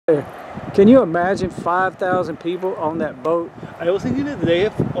Can you imagine 5,000 people on that boat? I was thinking that they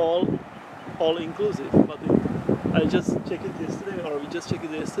have all inclusive, but I just checked it yesterday, or we just checked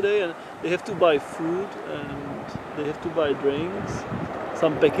it yesterday, and they have to buy food and they have to buy drinks,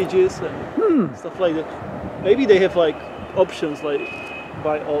 some packages and stuff like that. Maybe they have like options like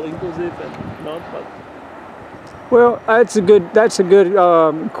buy all inclusive and not, but. Well, that's a good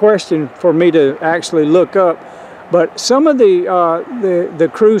question for me to actually look up. But some of the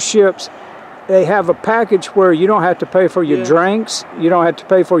cruise ships, they have a package where you don't have to pay for your drinks, you don't have to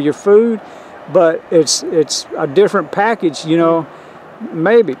pay for your food, but it's a different package, you know.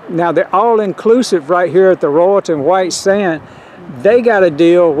 Maybe now they're all inclusive right here at the Royalton White Sand. They got a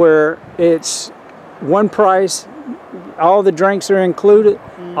deal where it's one price, all the drinks are included,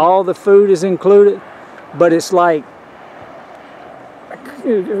 all the food is included. But it's like,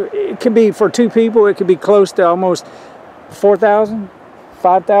 it could be for two people, it could be close to almost 4,000,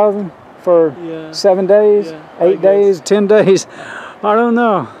 5,000 for 7 days, 8 days, 10 days. I don't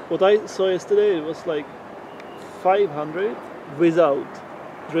know. What I saw yesterday, it was like 500 without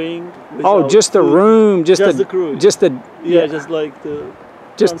drink, without just the room, just the cruise. Just the, just like the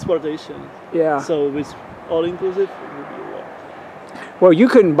transportation. Yeah. So with all inclusive, it would be a lot. Well, you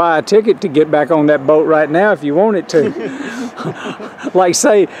couldn't buy a ticket to get back on that boat right now if you wanted to. Like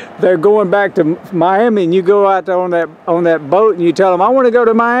say they're going back to Miami and you go out there on that boat and you tell them, I want to go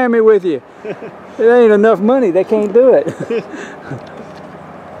to Miami with you. It ain't enough money, they can't do it.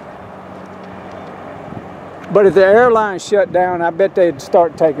 But if the airline shut down, I bet they'd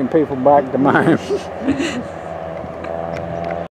start taking people back to Miami.